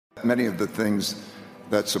Many of the things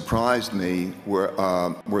that surprised me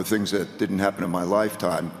were things that didn't happen in my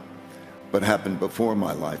lifetime, but happened before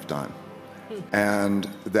my lifetime. And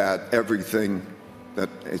that everything that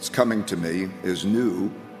it's coming to me is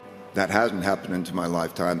new, that hasn't happened into my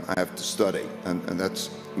lifetime, I have to study. And that's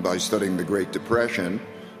by studying the Great Depression,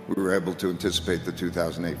 we were able to anticipate the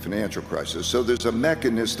 2008 financial crisis. So there's a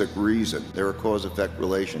mechanistic reason. There are cause-effect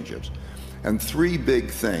relationships. And three big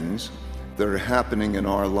things that are happening in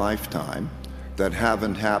our lifetime that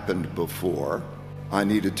haven't happened before, I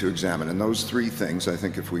needed to examine. And those three things, I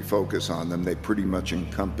think if we focus on them, they pretty much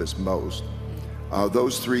encompass most.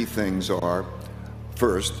 Those three things are,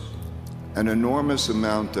 first, an enormous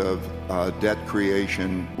amount of debt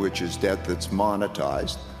creation, which is debt that's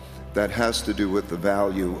monetized, that has to do with the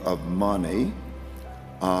value of money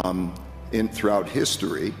throughout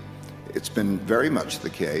history. It's been very much the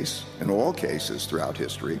case, in all cases throughout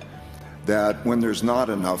history, that when there's not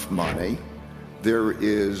enough money, there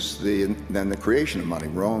is then the creation of money.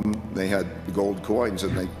 Rome, they had gold coins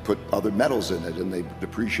and they put other metals in it and they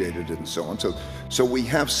depreciated it and so on. So we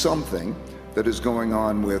have something that is going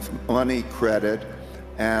on with money, credit,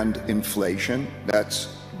 and inflation.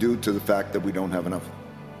 That's due to the fact that we don't have enough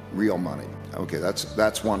real money. Okay,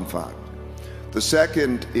 that's one fact. The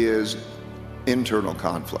second is internal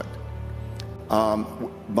conflict.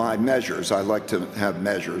 By measures, I like to have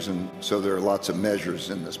measures, and so there are lots of measures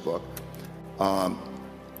in this book.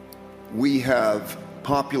 We have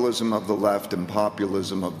populism of the left and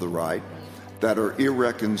populism of the right that are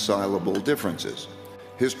irreconcilable differences.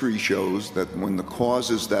 History shows that when the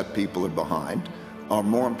causes that people are behind are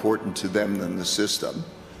more important to them than the system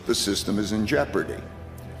is in jeopardy.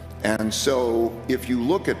 And so if you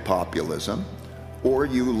look at populism, or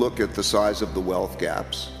you look at the size of the wealth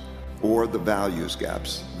gaps, or the values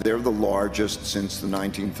gaps, they're the largest since the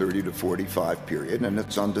 1930 to 45 period, and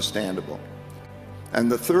it's understandable.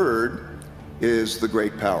 And the third is the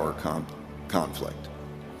great power conflict.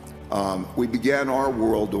 We began our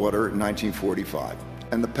world order in 1945,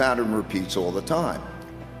 and the pattern repeats all the time.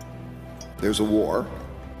 There's a war.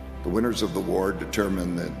 The winners of the war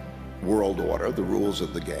determine the world order, the rules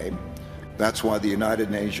of the game. That's why the United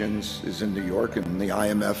Nations is in New York and the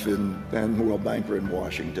IMF and the World Bank are in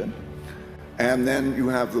Washington. And then you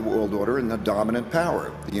have the world order and the dominant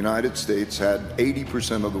power. The United States had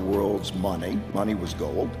 80% of the world's money. Money was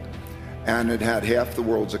gold. And it had half the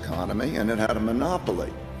world's economy, and it had a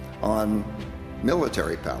monopoly on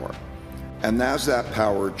military power. And as that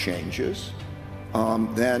power changes,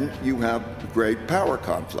 then you have great power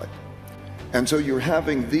conflict. And so you're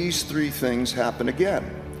having these three things happen again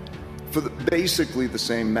for basically the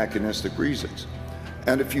same mechanistic reasons.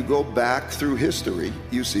 And if you go back through history,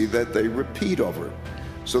 you see that they repeat over it.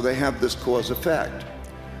 So they have this cause-effect.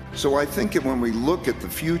 So I think that when we look at the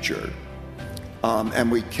future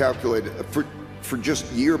and we calculate it for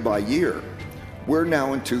just year by year, we're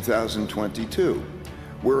now in 2022.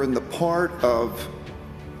 We're in the part of,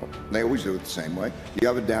 they always do it the same way. You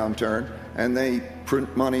have a downturn and they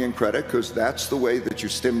print money and credit because that's the way that you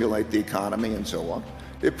stimulate the economy and so on.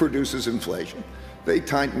 It produces inflation. They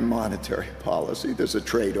tighten monetary policy. There's a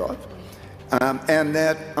trade-off, and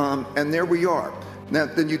there we are. Now,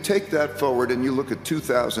 then you take that forward and you look at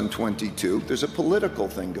 2022. There's a political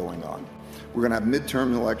thing going on. We're going to have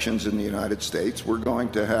midterm elections in the United States. We're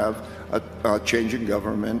going to have a change in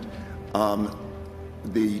government,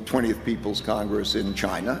 the 20th People's Congress in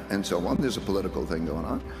China, and so on. There's a political thing going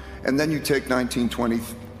on. And then you take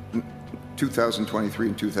 2023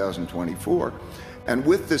 and 2024, and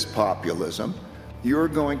with this populism, you're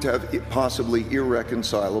going to have possibly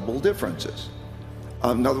irreconcilable differences.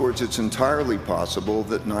 In other words, it's entirely possible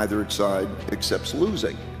that neither side accepts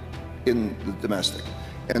losing in the domestic.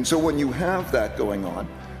 And so when you have that going on,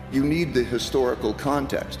 you need the historical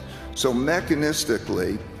context. So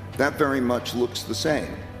mechanistically, that very much looks the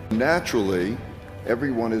same. Naturally,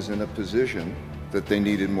 everyone is in a position that they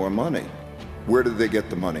needed more money. Where did they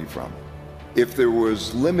get the money from? If there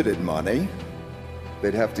was limited money,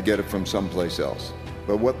 they'd have to get it from someplace else.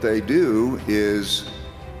 But what they do is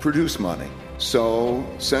produce money. So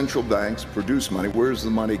central banks produce money. Where does the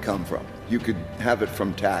money come from? You could have it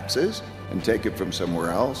from taxes and take it from somewhere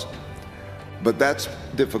else. But that's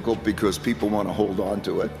difficult because people want to hold on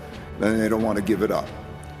to it and they don't want to give it up.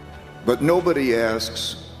 But nobody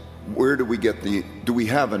asks, where do we get do we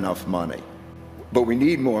have enough money? But we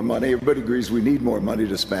need more money. Everybody agrees we need more money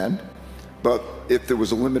to spend. But if there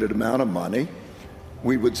was a limited amount of money,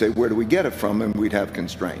 we would say, where do we get it from? And we'd have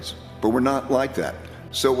constraints. But we're not like that.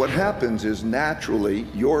 So what happens is naturally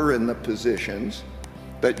you're in the positions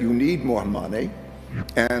that you need more money.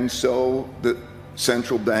 And so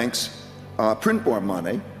central banks print more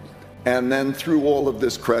money, and then through all of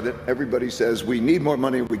this credit, everybody says we need more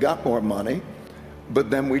money, we got more money, but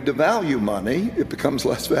then we devalue money, it becomes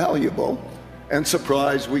less valuable, and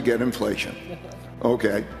surprise, we get inflation.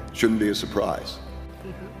 Okay, shouldn't be a surprise.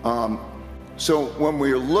 So when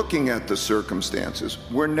we're looking at the circumstances,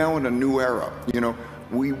 we're now in a new era. You know,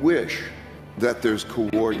 we wish that there's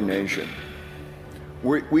coordination.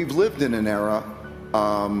 We've lived in an era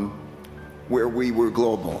where we were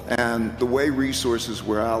global, and the way resources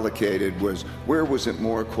were allocated was, where was it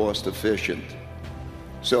more cost efficient?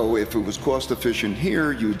 So if it was cost efficient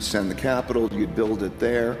here, you'd send the capital, you'd build it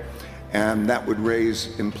there, and that would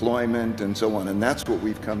raise employment and so on. And that's what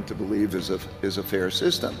we've come to believe is a fair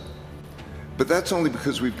system. But that's only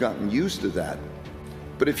because we've gotten used to that.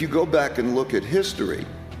 But if you go back and look at history,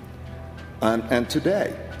 and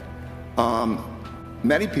today,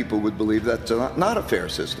 many people would believe that's not a fair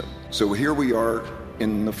system. So here we are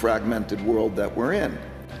in the fragmented world that we're in.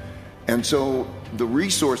 And so the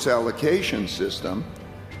resource allocation system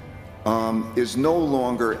is no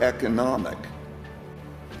longer economic.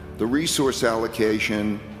 The resource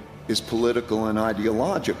allocation is political and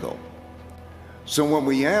ideological. So when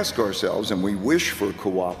we ask ourselves and we wish for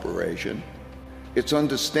cooperation, it's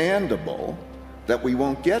understandable that we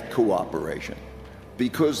won't get cooperation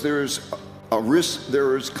because there's a risk,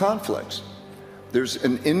 there's conflicts. There's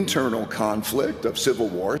an internal conflict of civil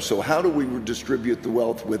war. So how do we redistribute the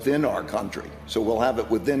wealth within our country? So we'll have it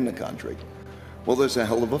within the country. Well, there's a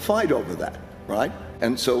hell of a fight over that, right?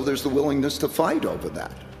 And so there's the willingness to fight over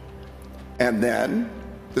that. And then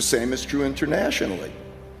the same is true internationally.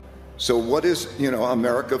 So what is,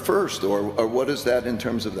 America first, or what is that in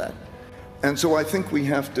terms of that? And so I think we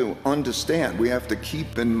have to understand, we have to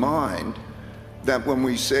keep in mind that when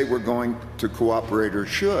we say we're going to cooperate or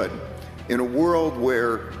should, in a world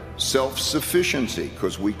where self-sufficiency,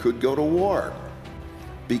 because we could go to war,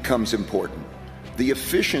 becomes important. The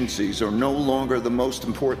efficiencies are no longer the most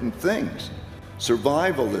important things.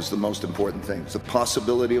 Survival is the most important thing. The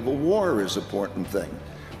possibility of a war is an important thing.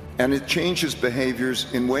 And it changes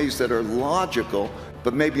behaviors in ways that are logical,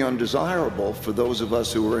 but maybe undesirable for those of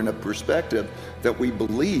us who are in a perspective that we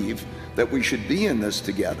believe that we should be in this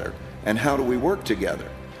together. And how do we work together?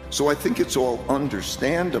 So I think it's all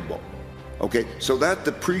understandable. Okay, so that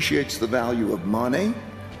depreciates the value of money.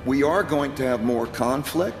 We are going to have more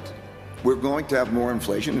conflict. We're going to have more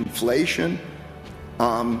inflation. Inflation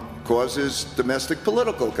causes domestic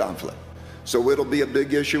political conflict. So it'll be a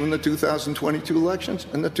big issue in the 2022 elections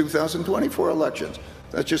and the 2024 elections.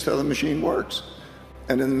 That's just how the machine works.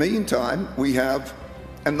 And in the meantime, we have,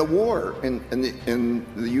 and the war in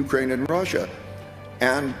the Ukraine and Russia,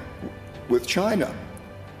 and with China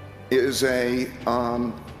is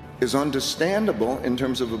understandable in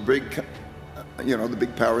terms of a big, the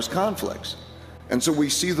big powers conflicts. And so we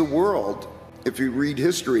see the world, if you read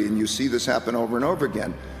history and you see this happen over and over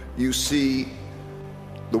again, you see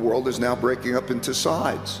the world is now breaking up into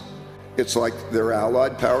sides. It's like there are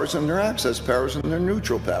allied powers and there are axis powers and there are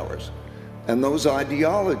neutral powers. And those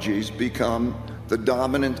ideologies become the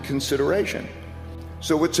dominant consideration.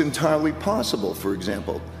 So it's entirely possible, for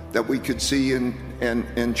example, that we could see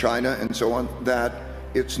in China and so on, that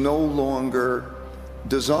it's no longer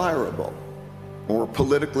desirable or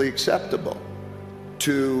politically acceptable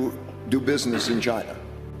to do business in China.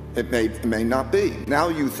 It may not be. Now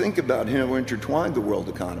you think about how intertwined the world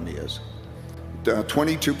economy is.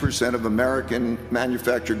 22% of American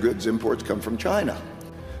manufactured goods imports come from China.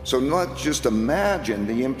 So not just imagine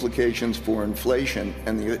the implications for inflation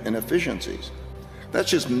and the inefficiencies. That's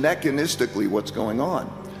just mechanistically what's going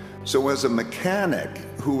on. So as a mechanic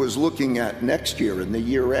who is looking at next year and the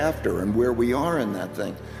year after and where we are in that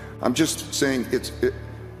thing, I'm just saying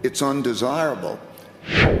it's undesirable.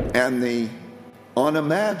 And the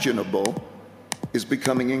unimaginable is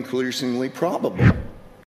becoming increasingly probable.